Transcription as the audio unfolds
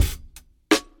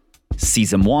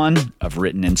Season 1 of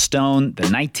Written in Stone, the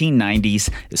 1990s,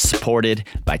 is supported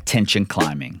by Tension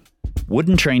Climbing,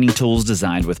 wooden training tools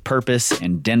designed with purpose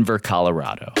in Denver,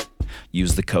 Colorado.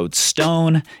 Use the code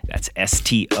STONE, that's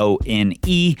STONE,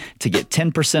 to get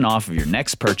 10% off of your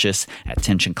next purchase at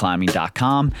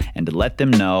tensionclimbing.com and to let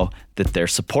them know that their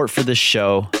support for this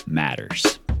show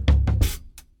matters.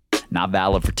 Not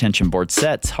valid for tension board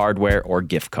sets, hardware, or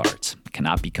gift cards.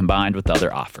 Cannot be combined with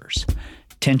other offers.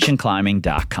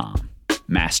 Tensionclimbing.com.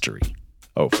 Mastery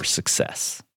over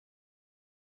success.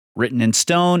 Written in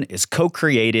Stone is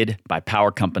co-created by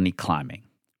Power Company Climbing.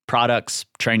 Products,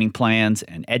 training plans,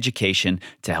 and education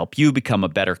to help you become a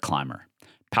better climber.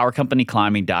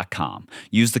 PowerCompanyClimbing.com.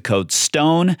 Use the code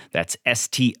STONE, that's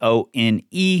STONE,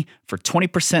 for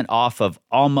 20% off of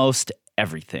almost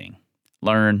everything.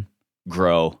 Learn,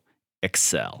 grow,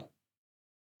 excel.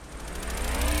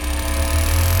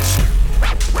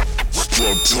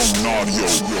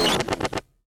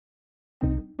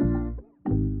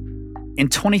 In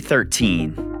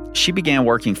 2013, she began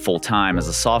working full-time as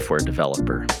a software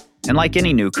developer. And like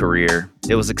any new career,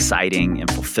 it was exciting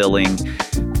and fulfilling,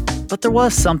 but there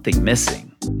was something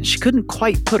missing, and she couldn't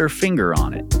quite put her finger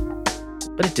on it.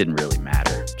 But it didn't really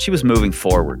matter. She was moving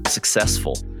forward,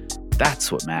 successful.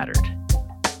 That's what mattered.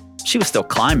 She was still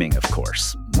climbing, of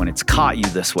course. When it's caught you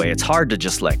this way, it's hard to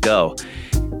just let go.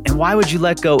 And why would you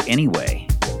let go anyway?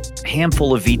 A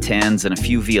handful of V10s and a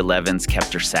few V11s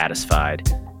kept her satisfied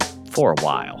for a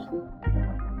while.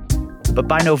 But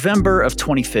by November of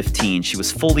 2015, she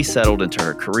was fully settled into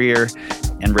her career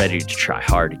and ready to try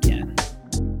hard again.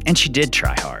 And she did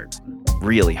try hard,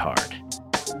 really hard.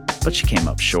 But she came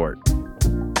up short.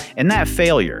 And that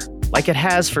failure, like it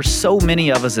has for so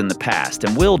many of us in the past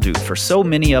and will do for so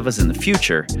many of us in the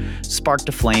future, sparked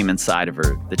a flame inside of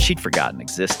her that she'd forgotten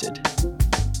existed.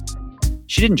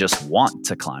 She didn't just want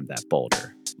to climb that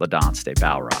boulder, La Danse des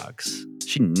Balrogs.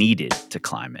 She needed to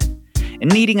climb it.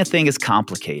 And needing a thing is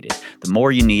complicated. The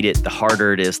more you need it, the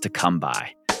harder it is to come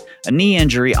by. A knee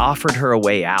injury offered her a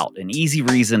way out, an easy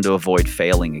reason to avoid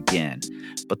failing again.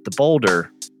 But the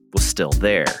boulder was still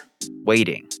there,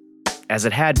 waiting, as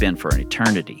it had been for an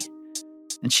eternity.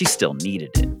 And she still needed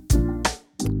it.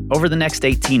 Over the next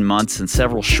 18 months and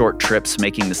several short trips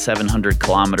making the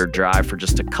 700-kilometer drive for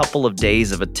just a couple of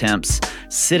days of attempts,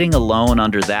 sitting alone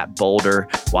under that boulder,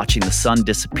 watching the sun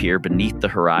disappear beneath the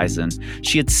horizon,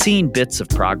 she had seen bits of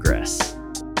progress,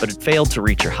 but had failed to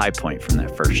reach her high point from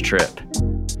that first trip.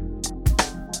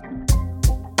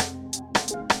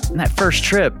 And that first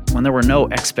trip, when there were no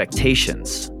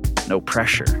expectations, no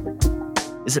pressure.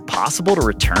 Is it possible to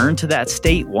return to that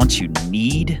state once you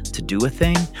need to do a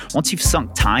thing? Once you've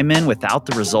sunk time in without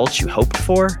the results you hoped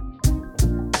for?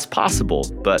 It's possible,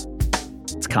 but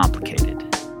it's complicated.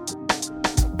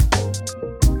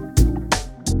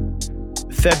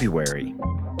 February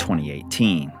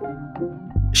 2018.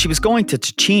 She was going to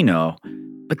Ticino,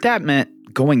 but that meant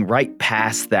going right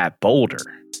past that boulder.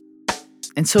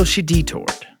 And so she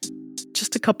detoured.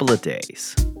 Just a couple of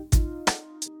days.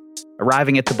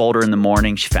 Arriving at the boulder in the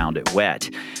morning, she found it wet.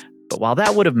 But while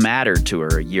that would have mattered to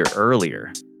her a year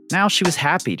earlier, now she was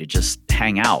happy to just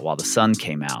hang out while the sun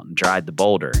came out and dried the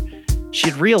boulder. She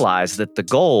had realized that the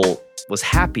goal was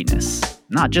happiness,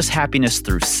 not just happiness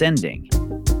through sending.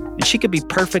 And she could be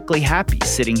perfectly happy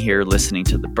sitting here listening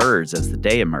to the birds as the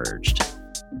day emerged.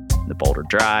 The boulder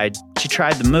dried, she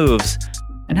tried the moves,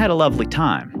 and had a lovely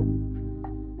time.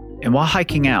 And while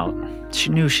hiking out, she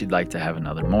knew she'd like to have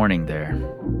another morning there.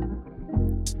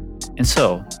 And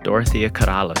so, Dorothea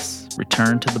Karalus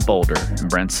returned to the boulder in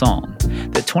Branson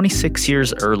that 26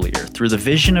 years earlier, through the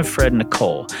vision of Fred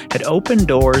Nicole, had opened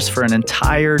doors for an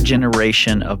entire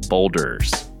generation of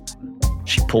boulderers.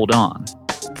 She pulled on,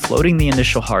 floating the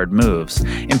initial hard moves,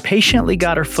 impatiently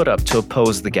got her foot up to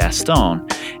oppose the Gaston,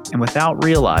 and without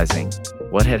realizing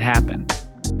what had happened,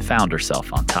 found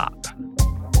herself on top.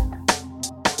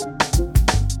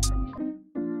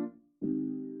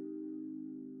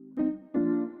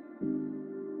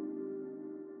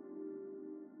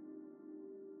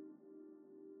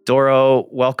 Doro,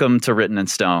 welcome to Written in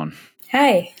Stone.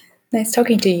 Hi, nice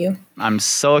talking to you. I'm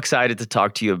so excited to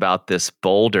talk to you about this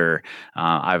boulder.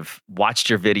 I've watched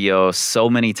your video so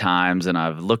many times, and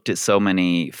I've looked at so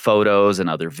many photos and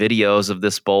other videos of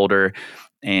this boulder,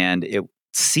 and it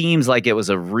seems like it was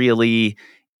a really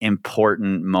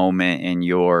important moment in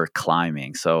your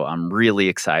climbing. So I'm really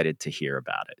excited to hear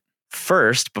about it.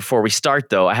 First, before we start,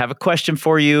 though, I have a question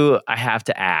for you. I have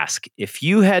to ask, if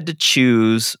you had to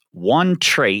choose one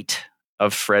trait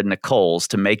of Fred Nicole's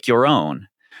to make your own,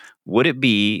 would it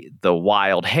be the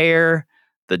wild hair,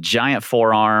 the giant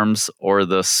forearms or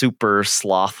the super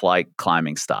sloth-like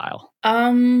climbing style?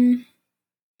 I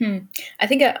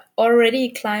think I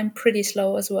already climb pretty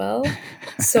slow as well.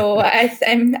 So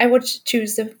I would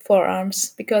choose the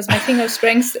forearms because my finger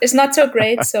strength is not so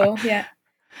great. So yeah.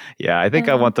 Yeah, I think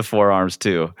I want the forearms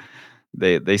too.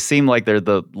 They seem like they're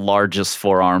the largest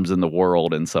forearms in the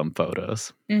world in some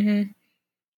photos. Mm-hmm.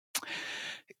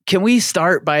 Can we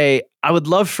start by, I would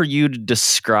love for you to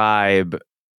describe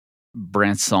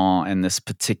Brenson and this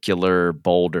particular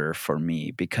boulder for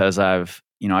me, because I've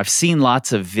seen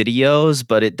lots of videos,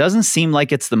 but it doesn't seem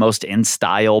like it's the most in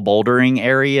style bouldering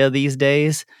area these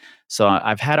days. So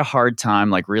I've had a hard time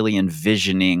like really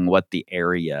envisioning what the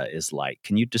area is like.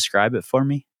 Can you describe it for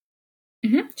me?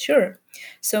 Mm-hmm, sure.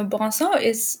 So Brenson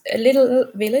is a little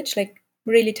village, like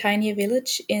really tiny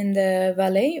village in the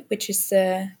Valais, which is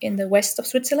in the west of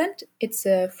Switzerland. It's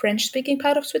a French-speaking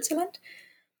part of Switzerland.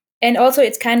 And also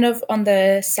it's kind of on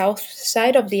the south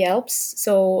side of the Alps.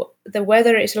 So the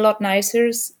weather is a lot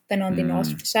nicer than on the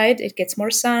north side. It gets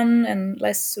more sun and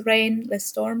less rain, less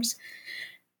storms.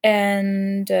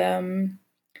 And the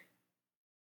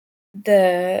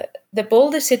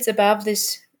boulder sits above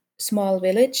this small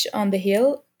village on the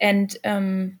hill, and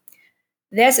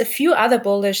there's a few other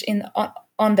boulders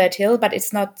on that hill, but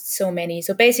it's not so many.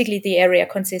 So basically, the area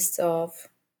consists of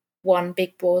one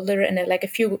big boulder and like a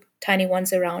few tiny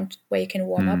ones around where you can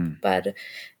warm up. But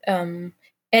and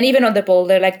even on the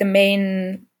boulder, like the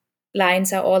main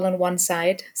lines are all on one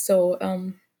side. So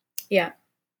yeah.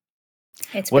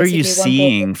 It's What are you basically one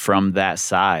boulder. seeing from that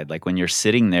side? Like when you're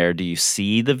sitting there, do you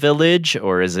see the village,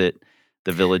 or is it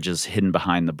the village is hidden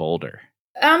behind the boulder?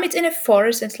 It's in a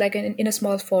forest. It's like in a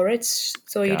small forest,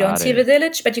 so you don't Got see the it.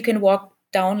 village, but you can walk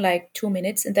down like 2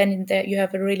 minutes, and then in there you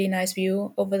have a really nice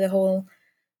view over the whole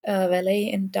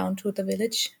valley and down to the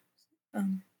village.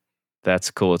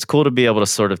 That's cool. It's cool to be able to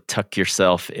sort of tuck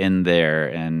yourself in there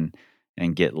and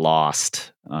get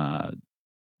lost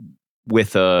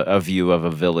with a view of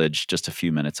a village just a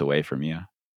few minutes away from you.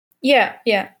 Yeah,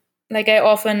 yeah. Like I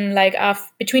often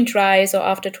between tries or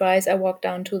after tries, I walk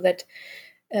down to that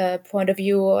point of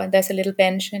view, and there's a little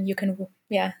bench, and you can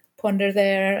ponder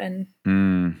there and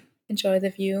enjoy the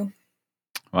view.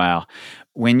 Wow.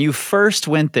 When you first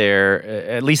went there,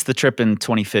 at least the trip in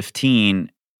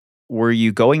 2015, were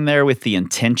you going there with the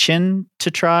intention to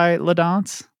try La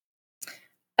Danse?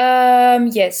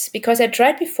 Yes, because I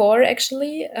tried before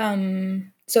actually.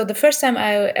 So the first time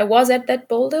I was at that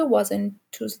boulder was in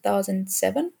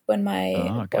 2007 when my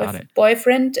Oh, got it.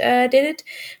 boyfriend did it.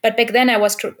 But back then I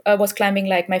was climbing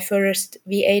like my first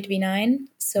V8 V9.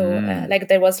 So like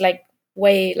there was like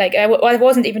way like I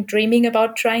wasn't even dreaming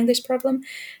about trying this problem.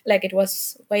 Like it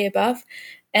was way above.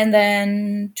 And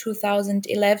then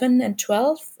 2011 and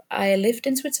 12 I lived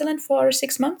in Switzerland for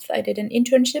 6 months. I did an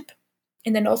internship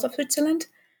in the north of Switzerland.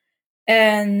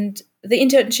 And the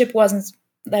internship wasn't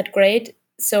that great,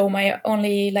 so my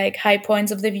only like high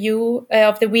points of the view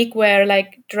of the week were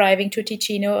like driving to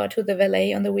Ticino or to the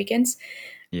Valais on the weekends.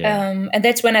 And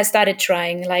that's when I started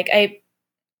trying. Like I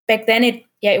back then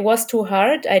it was too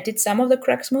hard. I did some of the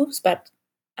crux moves, but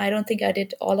I don't think I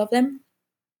did all of them.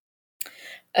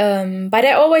 But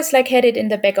I always like had it in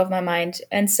the back of my mind.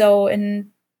 And so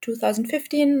in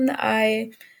 2015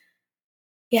 I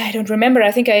don't remember.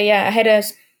 I think I had a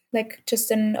like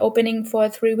just an opening for a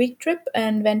 3-week trip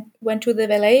and went to the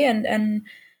Valais and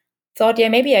thought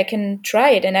maybe I can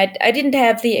try it. And I didn't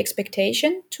have the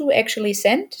expectation to actually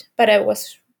send, but I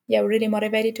was really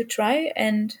motivated to try,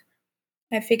 and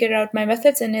I figured out my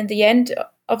methods. And in the end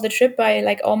of the trip I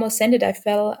like almost sent it. I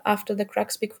fell after the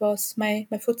crux because my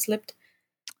foot slipped.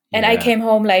 And I came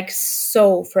home like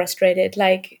so frustrated,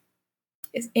 like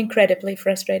incredibly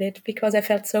frustrated, because I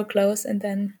felt so close, and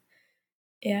then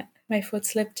my foot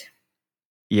slipped.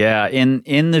 Yeah,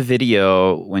 in the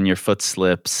video when your foot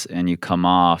slips and you come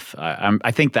off,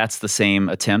 I think that's the same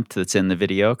attempt that's in the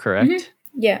video, correct?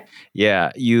 Mm-hmm. Yeah.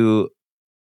 Yeah, you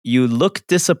look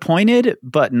disappointed,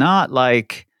 but not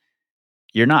like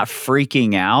you're not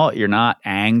freaking out, you're not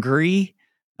angry.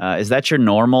 Is that your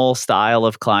normal style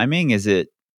of climbing? Is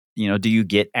it, do you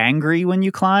get angry when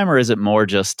you climb, or is it more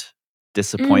just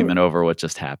disappointment over what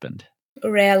just happened?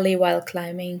 Rarely while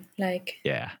climbing. Like,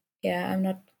 Yeah. I'm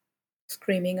not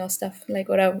screaming or stuff. Like,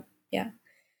 But I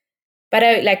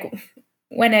like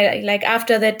when I like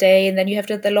after that day, and then you have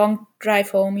the long drive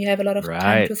home, you have a lot of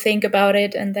time to think about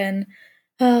it, and then,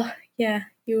 then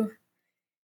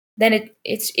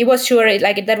it was sure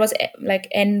that was like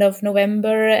end of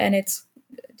November, and it's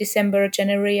December,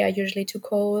 January are usually too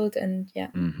cold, and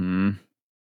Mm-hmm.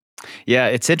 Yeah,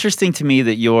 it's interesting to me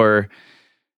that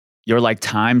your like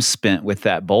time spent with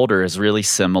that boulder is really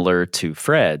similar to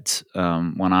Fred's.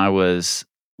 When I was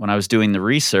doing the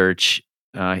research,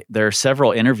 there are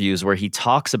several interviews where he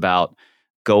talks about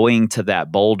going to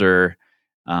that boulder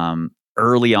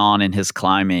early on in his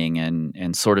climbing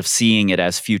and sort of seeing it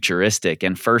as futuristic.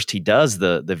 And first, he does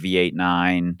the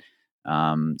V89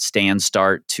 stand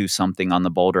start to something on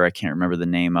the boulder. I can't remember the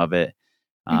name of it.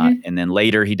 And then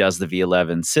later, he does the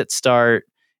V11 sit start,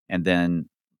 and then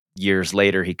years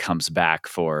later he comes back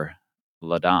for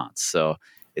La Danse. So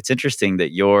it's interesting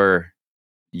that your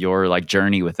like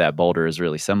journey with that boulder is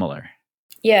really similar.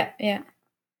 Yeah.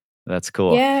 That's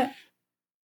cool. Yeah.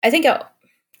 I think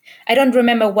I don't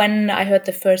remember when I heard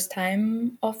the first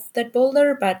time of that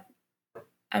boulder, but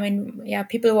I mean, yeah,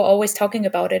 people were always talking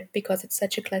about it because it's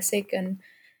such a classic, and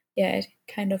yeah, it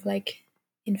kind of like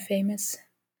infamous.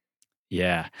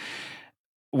 Yeah.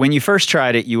 When you first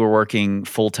tried it, you were working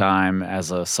full time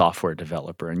as a software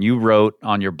developer, and you wrote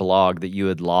on your blog that you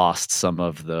had lost some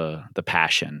of the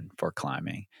passion for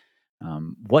climbing.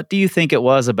 What do you think it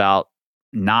was about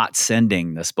not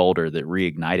sending this boulder that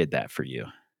reignited that for you?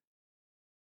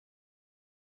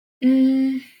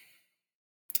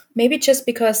 Maybe just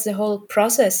because the whole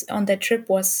process on that trip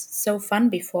was so fun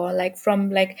before.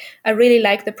 I really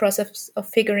like the process of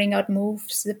figuring out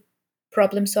moves, the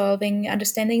problem solving,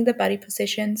 understanding the body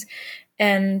positions,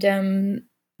 and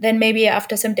then maybe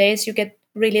after some days you get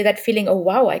really that feeling, oh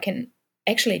wow, I can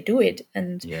actually do it,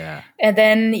 and Yeah.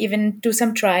 then even do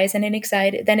some tries, and then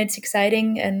it's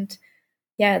exciting, and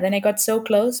yeah, then I got so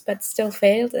close but still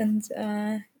failed, and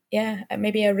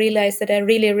maybe I realized that I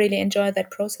really really enjoy that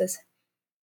process.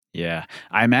 Yeah.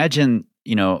 I imagine,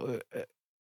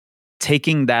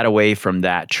 taking that away from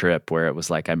that trip where it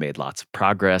was like I made lots of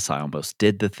progress, I almost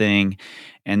did the thing,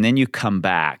 and then you come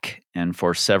back and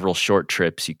for several short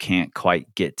trips you can't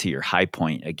quite get to your high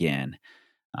point again.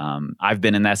 I've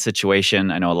been in that situation.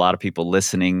 I know a lot of people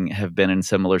listening have been in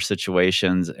similar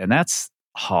situations, and that's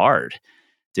hard.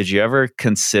 Did you ever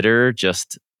consider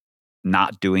just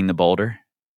not doing the boulder?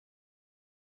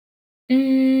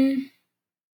 Mm,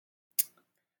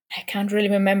 I can't really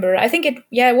remember. I think it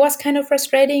was kind of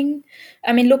frustrating.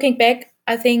 I mean, looking back,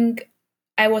 I think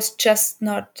I was just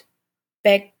not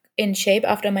back in shape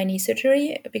after my knee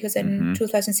surgery, because in Hmm.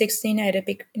 2016 I had a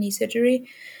big knee surgery,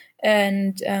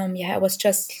 and I was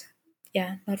just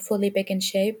not fully back in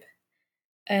shape.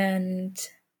 And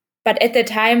but at the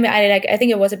time, I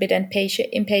think I was a bit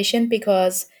impatient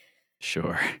because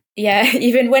Sure.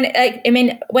 even when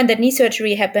when that knee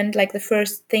surgery happened, like the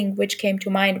first thing which came to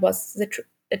mind was the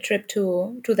trip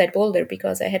to that boulder,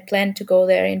 because I had planned to go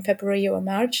there in February or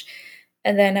March,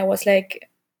 and then I was like,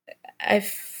 I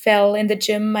fell in the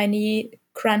gym, my knee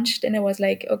crunched, and I was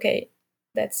like, okay,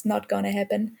 that's not gonna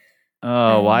happen.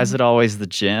 Oh, why is it always the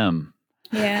gym?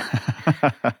 Yeah,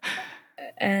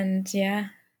 and yeah,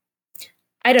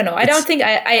 I don't know. I don't It's think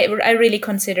I really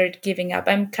considered giving up.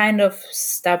 I'm kind of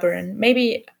stubborn.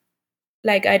 Maybe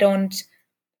like I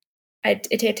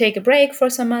take a break for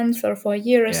some months or for a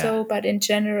year or yeah. so, but in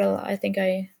general, I think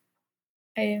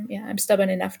I'm stubborn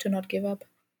enough to not give up.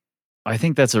 I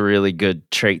think that's a really good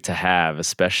trait to have,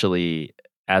 especially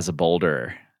as a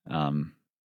boulderer. Um,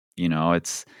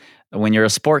 it's when you're a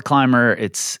sport climber,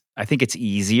 I think it's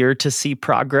easier to see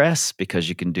progress because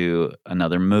you can do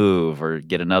another move or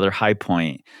get another high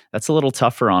point. That's a little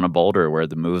tougher on a boulder where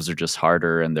the moves are just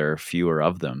harder and there are fewer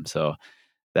of them. So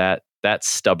that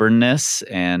stubbornness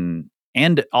and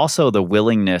also the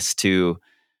willingness to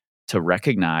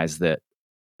recognize that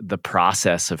the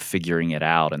process of figuring it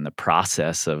out and the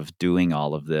process of doing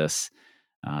all of this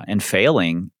and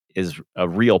failing is a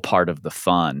real part of the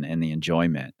fun and the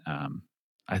enjoyment.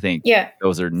 I think Yeah,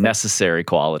 those are for, necessary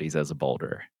qualities as a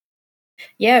boulderer.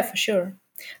 yeah, for sure.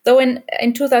 Though in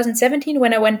 2017,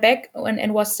 when I went back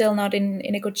and was still not in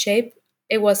a good shape,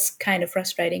 it was kind of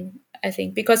frustrating. I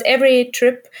think because every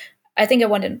trip, I think I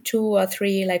went on 2 or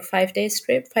 3 like 5 day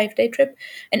trip,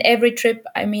 and every trip,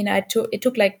 I mean, it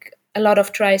took like a lot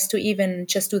of tries to even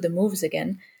just do the moves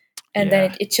again, and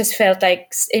then Yeah. it just felt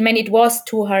like, I mean, it was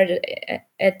too hard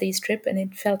at this trip, and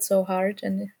it felt so hard,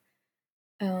 and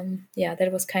that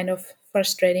was kind of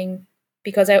frustrating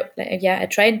because I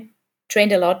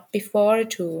trained a lot before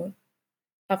to,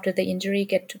 after the injury,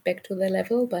 back to the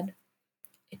level, but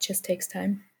it just takes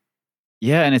time.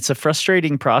 Yeah. And it's a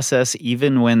frustrating process,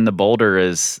 even when the boulder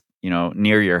is,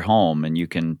 near your home and you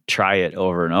can try it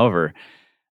over and over.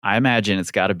 I imagine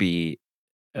it's got to be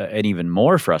an even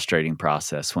more frustrating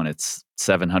process when it's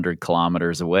 700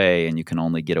 kilometers away and you can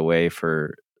only get away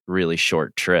for really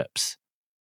short trips.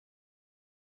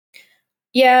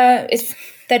 Yeah,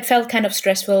 that felt kind of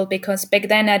stressful because back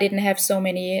then I didn't have so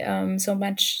many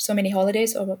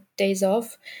holidays or days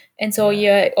off, and so Yeah.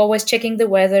 you're always checking the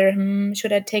weather.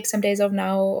 Should I take some days off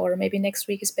now, or maybe next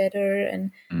week is better?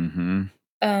 And Mm-hmm.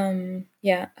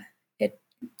 yeah, it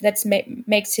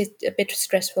makes it a bit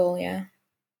stressful. Yeah.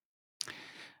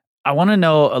 I want to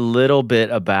know a little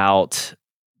bit about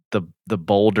the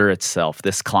boulder itself,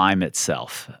 this climb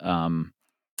itself.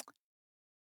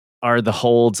 Are the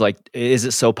holds like, is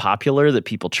it so popular that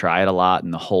people try it a lot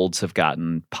and the holds have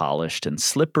gotten polished and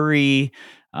slippery?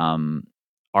 Um,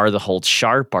 are the holds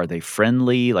sharp? Are they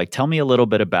friendly? Like, tell me a little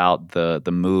bit about the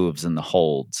moves and the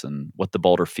holds and what the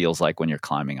boulder feels like when you're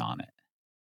climbing on it.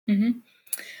 hmm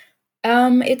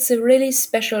it's a really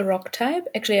special rock type.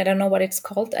 Actually, I don't know what it's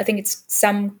called. I think it's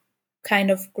some kind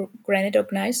of granite or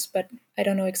gneiss, but I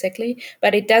don't know exactly.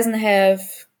 But it doesn't have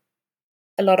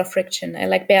a lot of friction,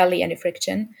 like barely any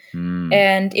friction. Mm,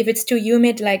 And if it's too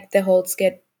humid, like the holes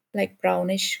get like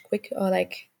brownish quick or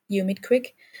like humid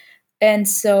quick. And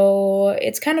so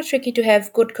it's kind of tricky to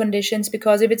have good conditions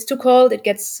because if it's too cold,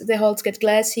 the holes get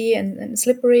glassy and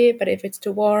slippery. But if it's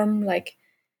too warm, like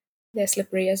they're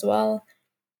slippery as well.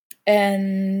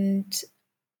 And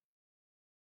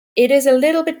it is a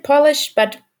little bit polished,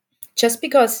 but just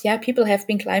because people have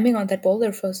been climbing on that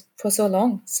boulder for so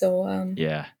long. So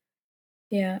yeah.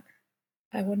 yeah,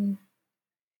 I wouldn't.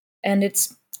 And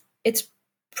it's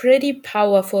pretty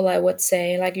powerful, I would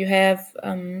say. Like you have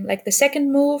like the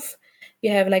second move,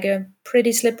 you have like a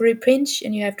pretty slippery pinch,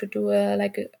 and you have to do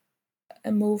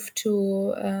a move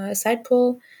to a side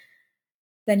pull.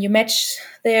 Then you match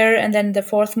there, and then the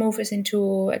fourth move is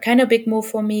into a kind of big move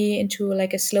for me into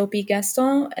like a slopey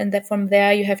Gaston, and then from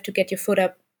there you have to get your foot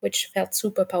up, which felt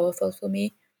super powerful for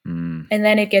me. Mm, And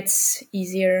then it gets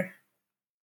easier.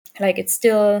 Like it's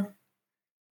still,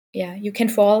 yeah, you can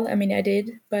fall. I mean, I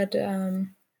did, but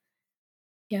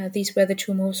yeah, these were the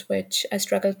two moves which I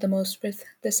struggled the most with,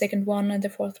 the second one and the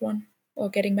fourth one, or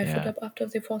getting my foot yeah. up after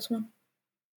the fourth one.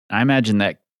 I imagine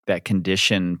that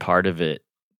condition part of it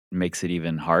makes it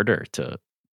even harder to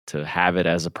have it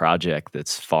as a project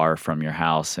that's far from your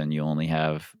house and you only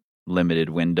have limited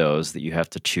windows that you have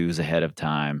to choose ahead of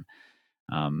time.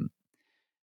 Um,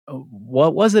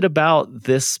 what was it about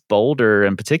this boulder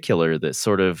in particular that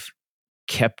sort of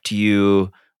kept you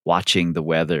watching the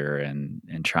weather and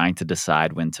trying to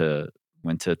decide when to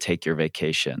take your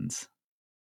vacations?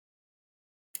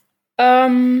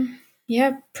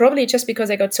 Yeah, probably just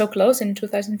because I got so close in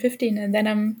 2015, and then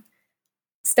I'm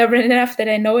stubborn enough that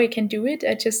I know I can do it.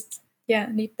 I just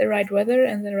need the right weather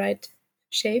and the right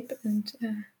shape, and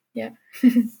yeah.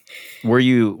 Were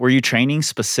you training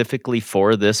specifically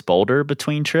for this boulder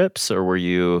between trips, or were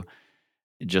you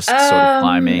just sort of um,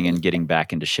 climbing and getting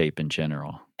back into shape in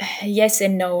general? yes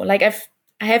and no. Like I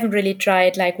haven't really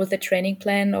tried like with a training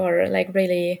plan or like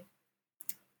really.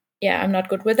 Yeah, I'm not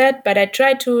good with that, but I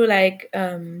try to like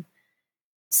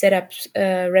set up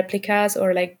replicas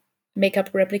or like make up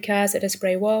replicas at a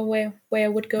spray wall where I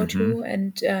would go Mhm. to,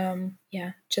 and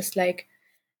just like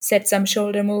set some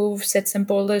shoulder moves, set some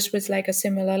boulders with like a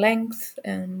similar length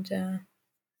and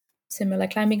similar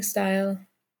climbing style.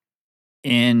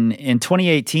 In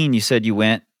 2018, you said you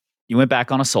went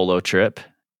back on a solo trip,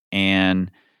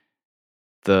 and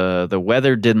the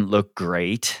weather didn't look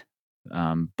great,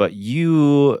 but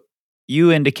you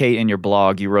indicate in your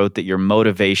blog, you wrote that your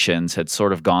motivations had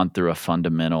sort of gone through a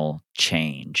fundamental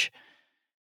change,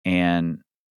 and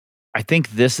I think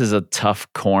this is a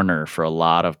tough corner for a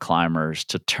lot of climbers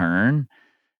to turn,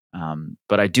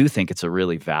 but I do think it's a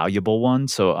really valuable one.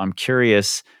 So I'm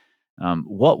curious,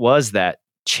 what was that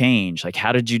change? Like,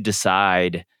 how did you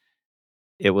decide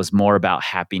it was more about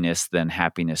happiness than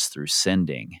happiness through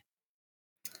sending?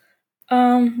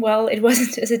 Well, it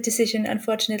wasn't as a decision.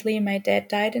 Unfortunately, my dad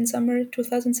died in summer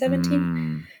 2017,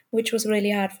 Mm, which was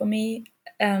really hard for me.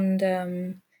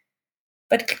 And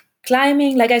but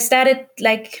climbing, like I started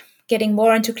like getting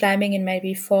more into climbing in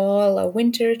maybe fall or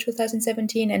winter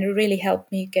 2017, and it really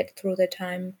helped me get through the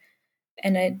time.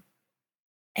 And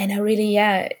I really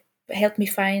helped me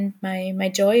find my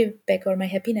joy back or my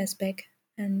happiness back.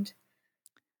 And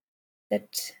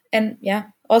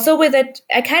also with it,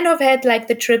 I kind of had like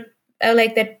the trip,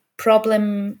 like that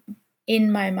problem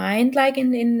in my mind, like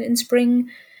in spring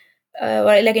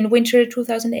or like in winter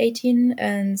 2018,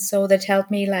 and so that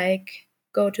helped me like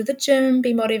go to the gym,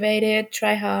 be motivated,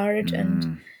 try hard, and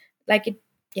mm, like it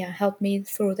helped me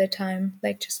through the time,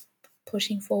 like just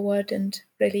pushing forward and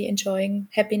really enjoying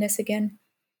happiness again.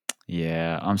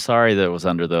 yeah, I'm sorry that it was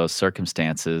under those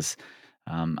circumstances.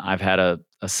 I've had a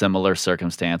similar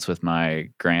circumstance with my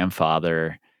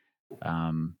grandfather.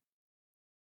 Um,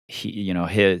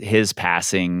 his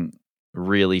passing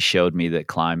really showed me that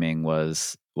climbing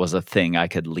was a thing I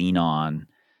could lean on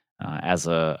as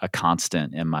a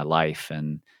constant in my life,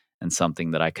 and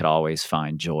something that I could always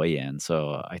find joy in.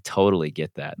 So I totally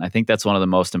get that, and I think that's one of the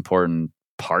most important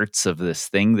parts of this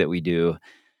thing that we do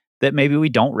that maybe we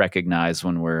don't recognize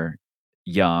when we're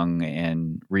young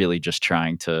and really just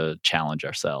trying to challenge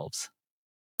ourselves.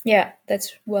 Yeah,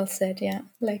 that's well said. Yeah,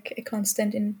 like a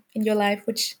constant in your life,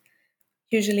 which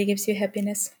usually gives you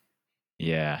happiness.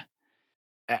 Yeah.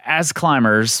 As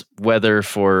climbers, whether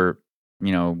for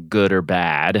good or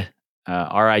bad,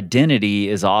 our identity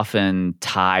is often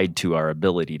tied to our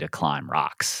ability to climb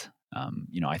rocks.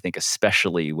 I think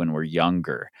especially when we're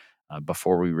younger,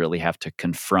 before we really have to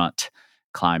confront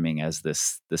climbing as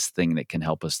this thing that can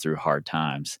help us through hard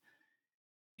times.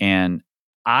 And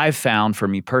I've found for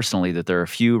me personally that there are a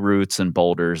few routes and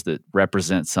boulders that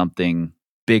represent something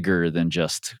bigger than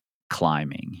just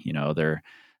climbing. They're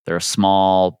a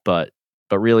small but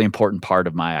really important part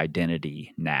of my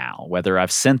identity now, whether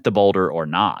I've sent the boulder or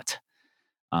not.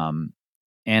 Um,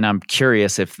 and I'm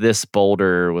curious if this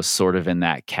boulder was sort of in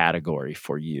that category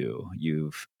for you.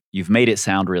 You've made it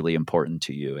sound really important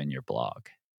to you in your blog.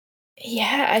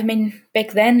 Yeah, I mean,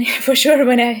 back then, for sure,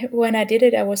 when I did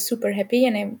it, I was super happy,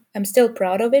 and I'm still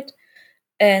proud of it.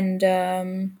 And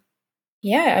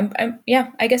yeah,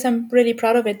 yeah, I guess I'm really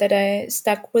proud of it that I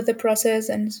stuck with the process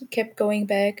and kept going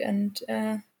back and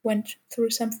went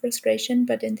through some frustration,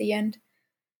 but in the end,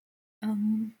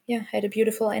 yeah, had a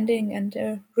beautiful ending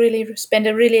and really spent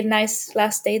a really nice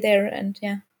last day there. And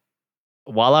yeah.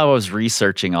 While I was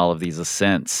researching all of these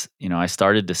ascents, I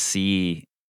started to see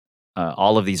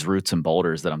all of these roots and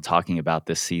boulders that I'm talking about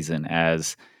this season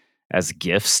as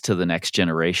gifts to the next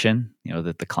generation.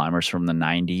 That the climbers from the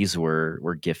 '90s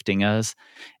were gifting us,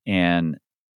 and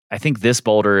I think this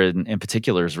boulder in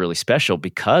particular is really special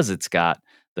because it's got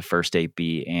the first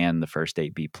 8B and the first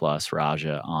 8B plus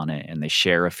Raja on it, and they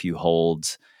share a few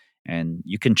holds, and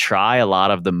you can try a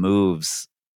lot of the moves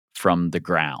from the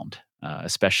ground,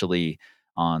 especially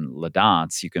on La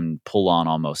Danse. You can pull on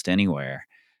almost anywhere,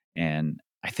 and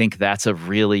I think that's a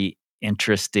really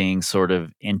interesting sort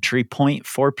of entry point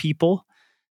for people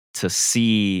to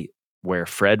see where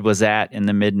Fred was at in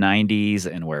the mid '90s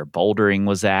and where bouldering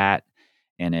was at,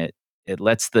 and it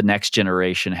lets the next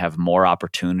generation have more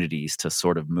opportunities to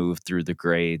sort of move through the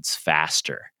grades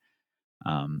faster.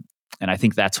 Um, and I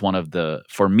think that's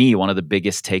for me, one of the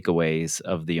biggest takeaways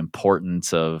of the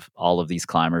importance of all of these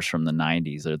climbers from the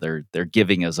 '90s. Or they're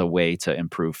giving us a way to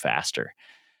improve faster.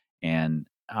 And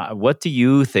what do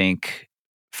you think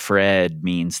Fred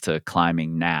means to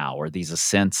climbing now, or these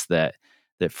ascents that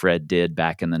Fred did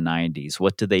back in the '90s?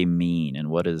 What do they mean, and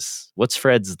what's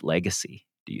Fred's legacy,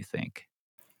 do you think?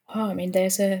 Oh, I mean,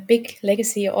 there's a big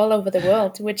legacy all over the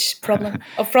world, which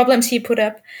problems he put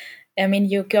up. I mean,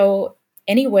 you go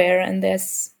anywhere and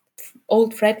there's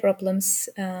old Fred problems.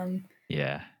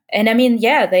 Yeah. And I mean,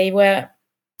 yeah, they were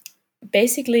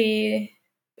basically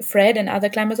Fred and other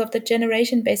climbers of the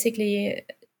generation basically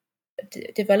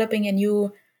developing a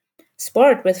new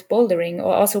sport with bouldering,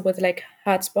 or also with like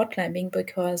hard spot climbing,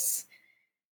 because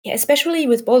yeah, especially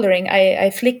with bouldering, I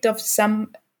flicked off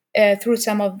some through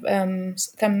some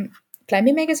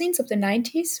climbing magazines of the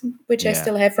 '90s, which I Yeah.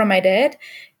 still have from my dad,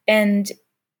 and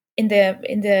in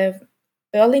the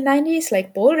early '90s,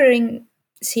 like bouldering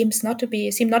seemed not to be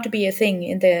a thing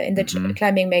in the Mhm.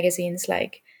 climbing magazines.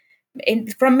 Like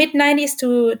from mid '90s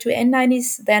to end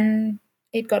 '90s, then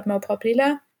it got more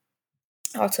popular,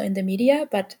 also in the media.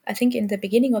 But I think in the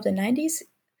beginning of the '90s,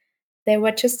 there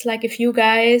were just like a few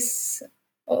guys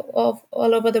of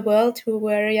all over the world who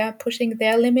were pushing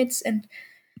their limits and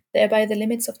thereby the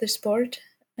limits of the sport,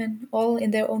 and all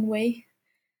in their own way.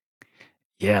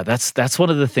 Yeah, that's one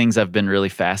of the things I've been really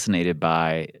fascinated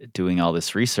by doing all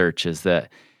this research is that,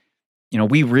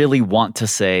 we really want to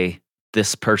say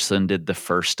this person did the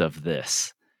first of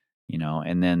this,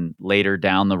 and then later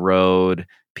down the road,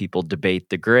 people debate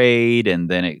the grade, and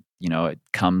then it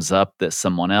comes up that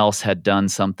someone else had done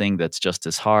something that's just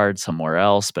as hard somewhere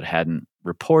else, but hadn't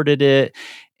reported it.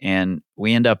 And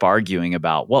we end up arguing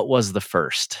about what was the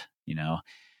first.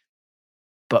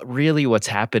 But really what's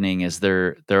happening is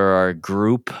there are a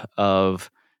group of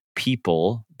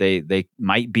people. They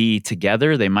might be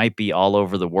together, they might be all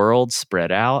over the world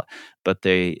spread out, but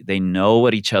they know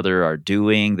what each other are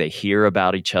doing, they hear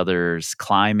about each other's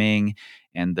climbing,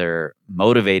 and they're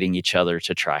motivating each other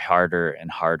to try harder and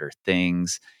harder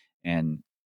things. And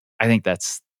I think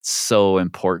that's so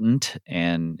important,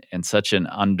 and such an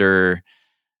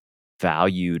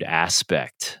valued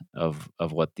aspect of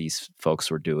what these folks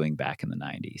were doing back in the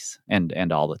 '90s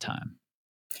and all the time.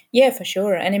 Yeah, for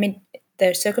sure. And I mean,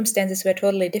 the circumstances were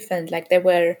totally different. Like there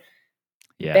were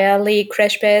Yeah. barely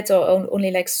crash pads or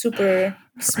only like super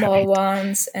small Right.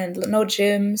 ones and no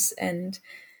gyms. And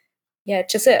yeah,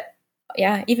 just a,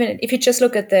 yeah, even if you just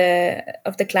look at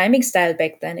the climbing style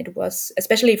back then, it was,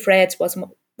 especially Fred's was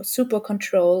super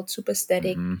controlled, super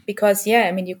static Hmm. because, yeah,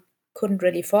 I mean, you couldn't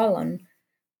really fall on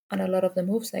a lot of the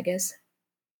moves, I guess.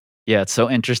 Yeah, it's so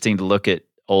interesting to look at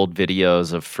old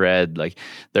videos of Fred. Like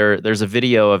there's a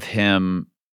video of him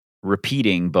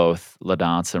repeating both La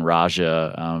Danse and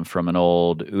Raja from an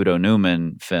old Udo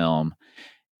Newman film,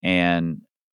 and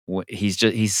he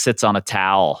sits on a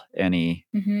towel and he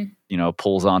Hmm.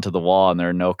 pulls onto the wall, and there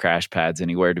are no crash pads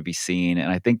anywhere to be seen.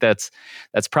 And I think that's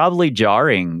probably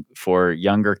jarring for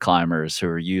younger climbers who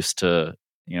are used to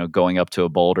going up to a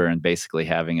boulder and basically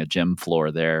having a gym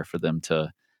floor there for them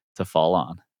to fall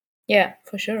on. Yeah,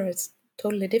 for sure. It's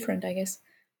totally different, I guess.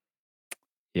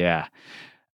 Yeah.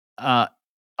 Uh,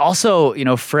 Also,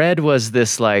 Fred was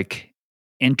this like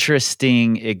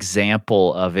interesting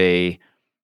example of a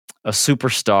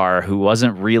superstar who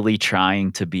wasn't really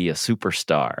trying to be a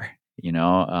superstar.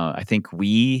 I think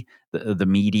the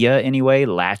media anyway,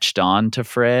 latched on to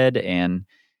Fred, and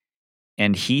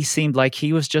he seemed like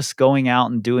he was just going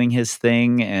out and doing his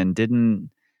thing and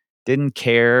didn't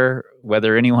care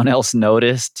whether anyone else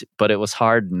noticed, but it was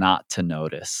hard not to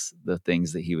notice the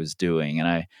things that he was doing. And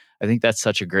I think that's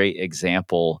such a great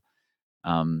example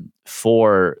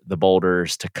for the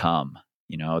boulders to come.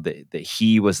 That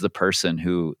he was the person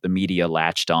who the media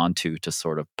latched onto to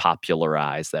sort of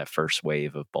popularize that first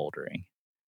wave of bouldering.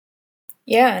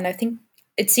 Yeah, and I think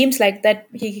it seems like that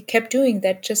he kept doing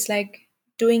that, just like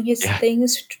doing his Yeah.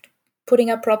 things, putting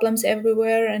up problems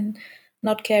everywhere and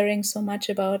not caring so much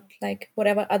about like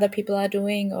whatever other people are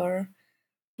doing or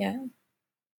yeah.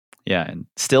 Yeah. And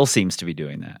still seems to be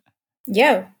doing that.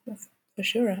 Yeah, for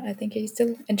sure. I think he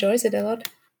still enjoys it a lot.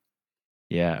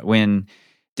 Yeah.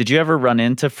 Did you ever run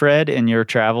into Fred in your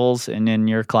travels and in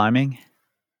your climbing?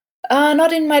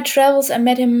 Not in my travels. I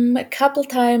met him a couple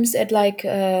times at like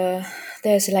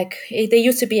there's like there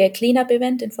used to be a cleanup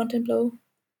event in Fontainebleau,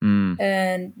 Mm,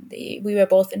 and we were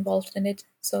both involved in it.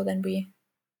 So then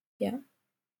yeah,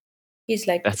 he's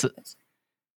like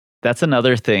that's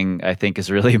another thing I think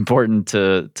is really important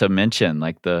to mention,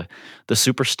 like the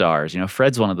superstars.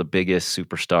 Fred's one of the biggest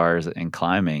superstars in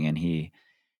climbing, and he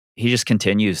just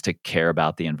continues to care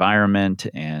about the environment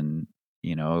and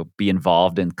be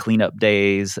involved in cleanup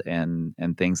days and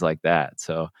things like that.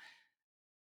 So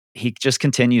he just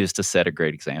continues to set a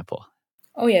great example.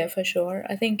 oh yeah, for sure.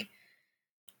 I think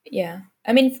yeah.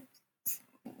 I mean,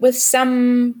 with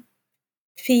some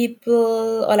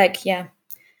people or like yeah,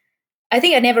 I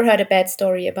think I never heard a bad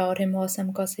story about him or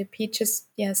some gossip. He just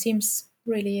yeah seems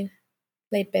really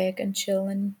laid back and chill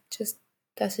and just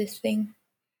does his thing.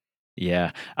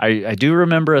 Yeah, I do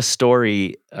remember a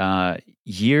story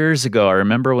years ago. I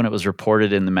remember when it was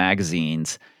reported in the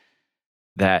magazines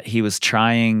that he was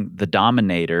trying the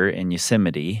Dominator in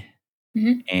Yosemite,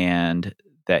 Hmm. and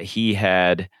that he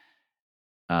had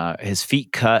his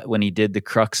feet cut when he did the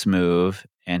crux move,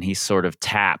 and he sort of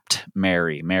tapped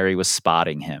Mary. Mary was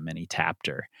spotting him, and he tapped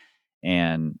her.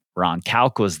 And Ron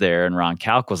Kalk was there, and Ron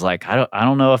Kalk was like, I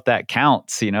don't know if that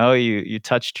counts. You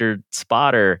touched your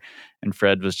spotter." And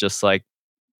Fred was just like,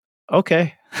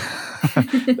 "Okay,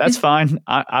 that's fine.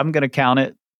 I'm going to count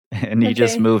it." And he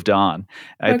just Okay. moved on.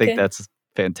 I think Okay. that's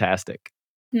fantastic.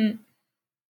 Hmm.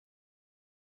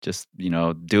 Just,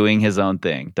 doing his own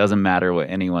thing. Doesn't matter what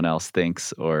anyone else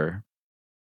thinks or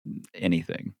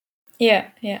anything. Yeah.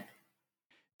 Yeah.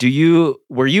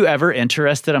 Were you ever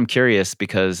interested? I'm curious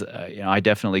because, I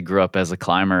definitely grew up as a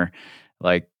climber,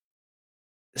 like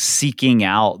seeking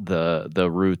out the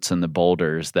routes and the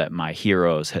boulders that my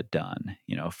heroes had done.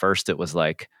 First it was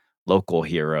like local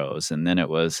heroes, and then it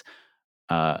was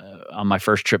on my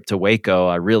first trip to Waco,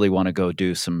 I really want to go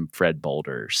do some Fred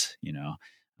boulders.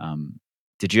 Um,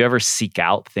 did you ever seek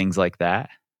out things like that?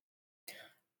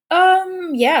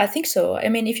 Yeah, I think so. I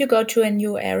mean, if you go to a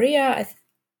new area,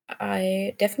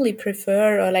 I definitely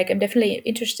prefer, or like, I'm definitely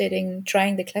interested in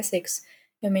trying the classics.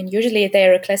 I mean, usually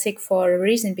they're a classic for a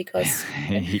reason because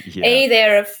Yeah, a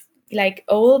they're like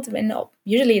old, and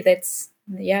usually that's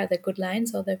yeah the good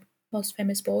lines or the most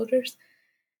famous boulders.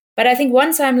 But I think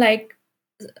once I'm like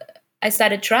I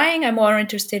started trying, I'm more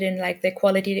interested in like the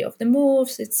quality of the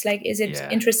moves. It's like, is it yeah,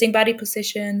 interesting body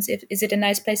positions? If is it a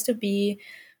nice place to be?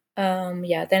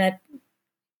 Yeah, then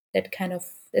that kind of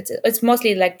it's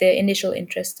mostly like the initial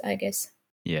interest, I guess.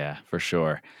 yeah, for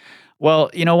sure.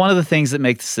 Well, one of the things that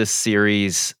makes this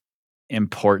series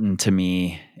important to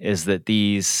me is that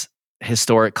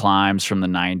historic climbs from the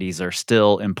 90s are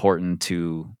still important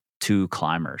to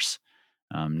climbers,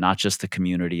 not just the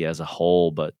community as a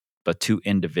whole, but to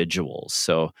individuals.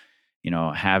 So,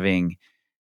 having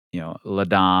La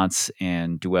Danse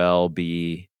and Duel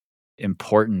be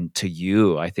important to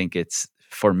you, I think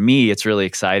for me, it's really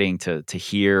exciting to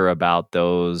hear about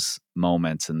those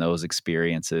moments and those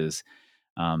experiences,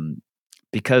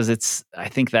 because I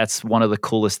think that's one of the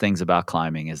coolest things about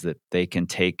climbing is that they can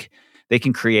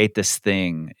create this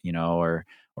thing,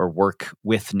 or work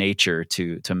with nature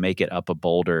to make it up a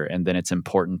boulder, and then it's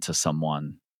important to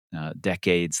someone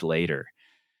decades later.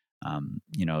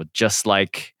 Just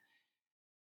like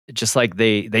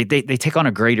they take on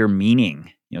a greater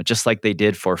meaning, just like they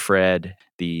did for Fred.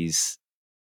 These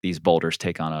boulders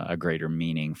take on a greater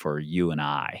meaning for you and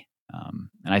I, and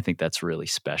I think that's really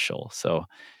special. So,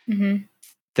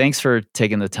 thanks for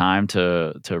taking the time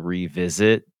to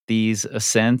revisit these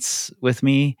ascents with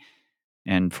me,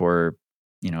 and for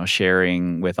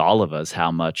sharing with all of us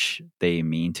how much they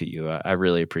mean to you. I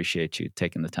really appreciate you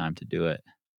taking the time to do it.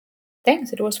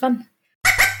 Thanks, it was fun.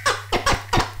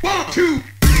 1, 2.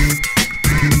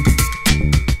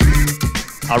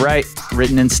 All right,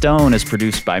 Written in Stone is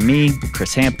produced by me,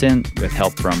 Chris Hampton, with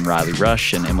help from Riley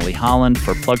Rush and Emily Holland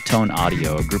for Plugtone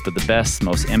Audio, a group of the best,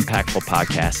 most impactful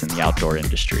podcasts in the outdoor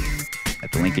industry.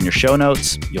 At the link in your show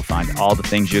notes, you'll find all the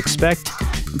things you expect,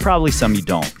 and probably some you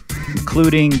don't,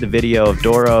 including the video of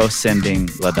Doro sending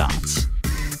La Danse.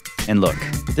 And look,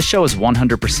 this show is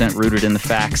 100% rooted in the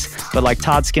facts, but like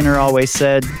Todd Skinner always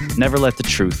said, never let the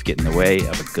truth get in the way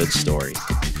of a good story.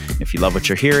 If you love what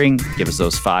you're hearing, give us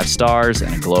those 5 stars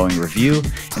and a glowing review,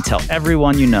 and tell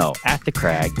everyone you know at the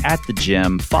crag, at the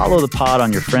gym, follow the pod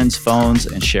on your friends' phones,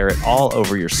 and share it all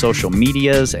over your social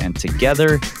medias, and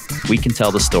together we can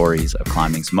tell the stories of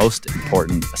climbing's most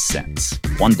important ascents,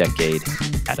 1 decade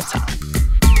at a time.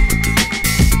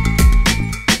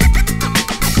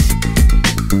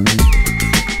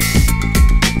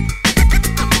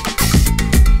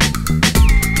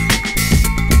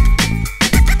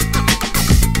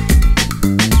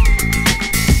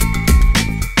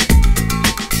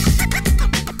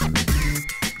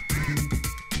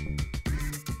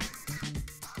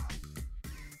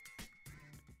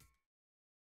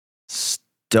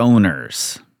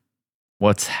 Stoners,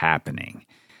 what's happening?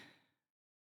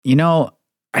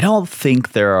 I don't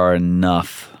think there are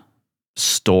enough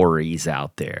stories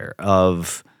out there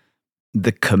of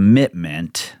the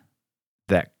commitment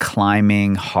that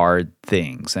climbing hard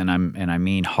things, and I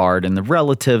mean hard in the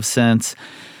relative sense,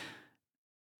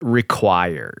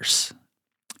 requires,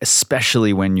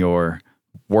 especially when you're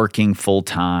working full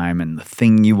time and the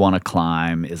thing you want to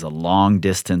climb is a long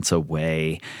distance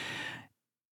away.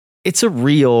 It's a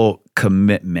real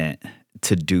commitment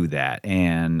to do that.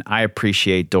 And I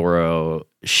appreciate Doro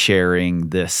sharing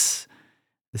this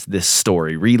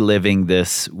story, reliving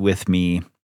this with me,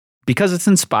 because it's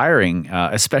inspiring,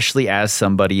 especially as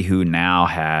somebody who now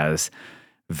has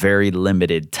very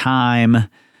limited time.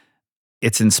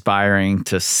 It's inspiring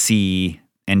to see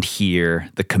and hear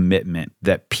the commitment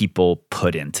that people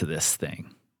put into this thing.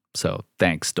 So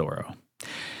thanks, Doro.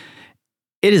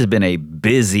 It has been a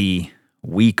busy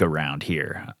week around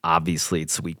here. Obviously,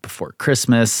 it's the week before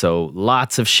Christmas, so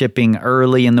lots of shipping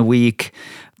early in the week.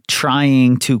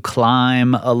 Trying to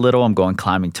climb a little. I'm going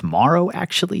climbing tomorrow,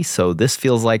 actually, so this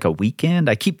feels like a weekend.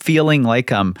 I keep feeling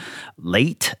like I'm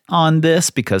late on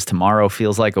this because tomorrow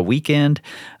feels like a weekend,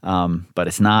 but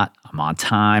it's not. I'm on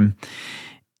time.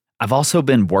 I've also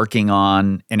been working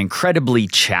on an incredibly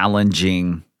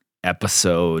challenging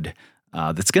episode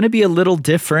that's going to be a little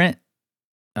different.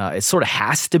 It sort of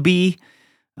has to be,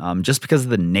 just because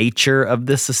of the nature of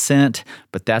this ascent,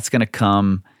 but that's going to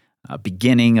come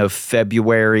beginning of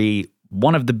February.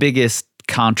 One of the biggest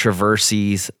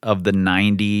controversies of the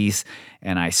 90s,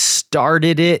 and I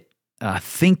started it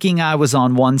thinking I was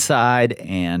on one side,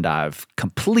 and I've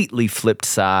completely flipped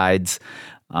sides,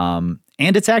 and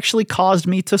it's actually caused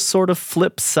me to sort of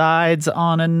flip sides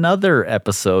on another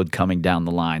episode coming down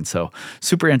the line. So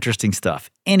super interesting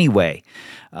stuff. Anyway,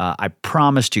 I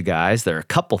promised you guys, there are a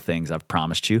couple things I've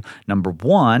promised you. Number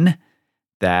one,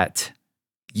 that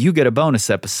you get a bonus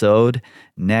episode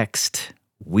next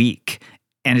week,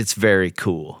 and it's very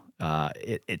cool.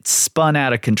 It spun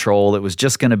out of control. It was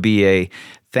just going to be a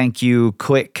thank you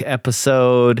quick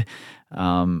episode.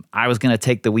 I was going to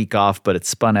take the week off, but it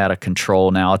spun out of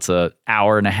control. Now it's an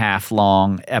hour-and-a-half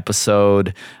long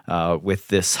episode with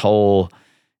this whole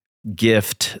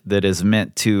gift that is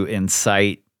meant to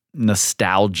incite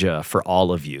nostalgia for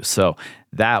all of you. So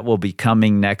that will be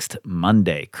coming next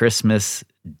Monday, Christmas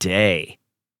Day.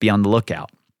 Be on the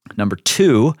lookout. Number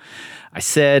 2, I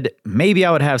said maybe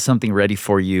I would have something ready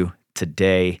for you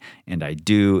today, and I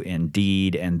do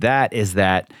indeed. And that is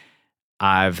that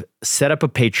I've set up a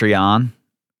Patreon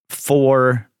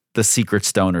for the Secret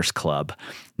Stoners Club.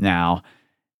 Now,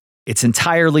 it's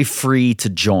entirely free to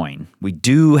join. We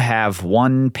do have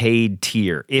one paid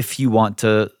tier if you want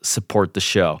to support the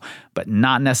show, but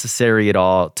not necessary at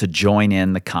all to join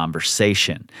in the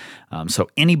conversation. So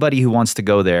anybody who wants to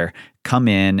go there, come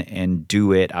in and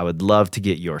do it. I would love to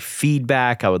get your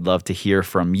feedback. I would love to hear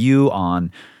from you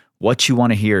on what you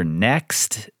want to hear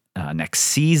next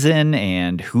season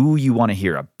and who you want to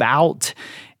hear about.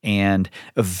 And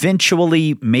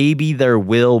eventually, maybe there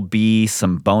will be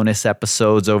some bonus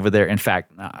episodes over there. In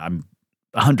fact, I'm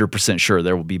 100% sure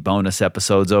there will be bonus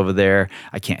episodes over there.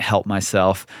 I can't help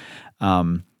myself.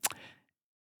 And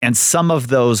some of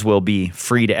those will be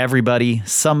free to everybody.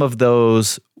 Some of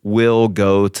those will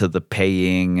go to the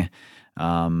paying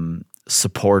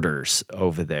supporters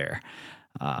over there.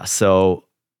 So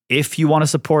if you want to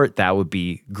support, that would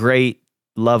be great.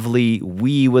 Lovely.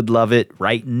 We would love it.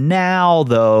 Right now,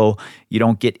 though, you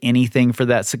don't get anything for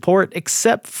that support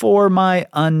except for my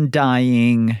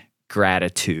undying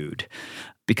gratitude.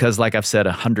 Because like I've said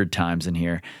 100 times in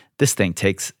here, this thing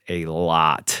takes a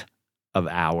lot of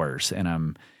hours, and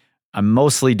I'm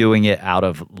mostly doing it out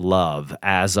of love,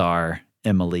 as are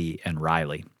Emily and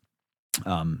Riley.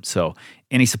 So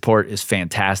any support is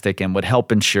fantastic and would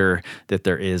help ensure that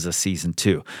there is a season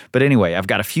 2. But anyway, I've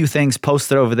got a few things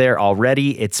posted over there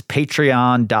already. It's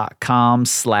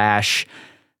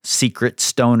patreon.com/Secret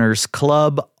Stoners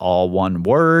Club, all one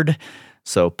word.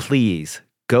 So please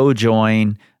go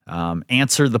join,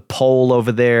 answer the poll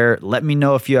over there. Let me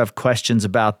know if you have questions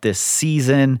about this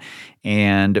season,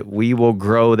 and we will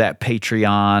grow that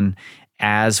Patreon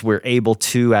as I'm able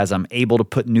to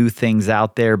put new things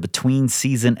out there between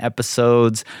season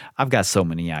episodes. I've got so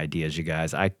many ideas, you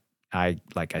guys. I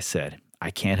like I said,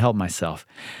 I can't help myself.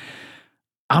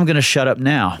 I'm going to shut up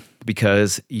now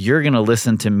because you're going to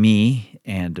listen to me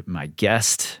and my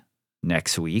guest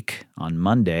next week on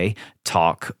Monday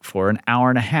talk for an hour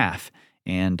and a half.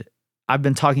 And I've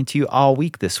been talking to you all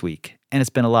week this week, and it's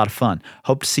been a lot of fun.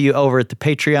 Hope to see you over at the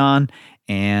Patreon,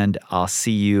 and I'll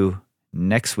see you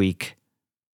next week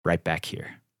right back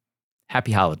here.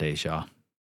 Happy holidays, y'all.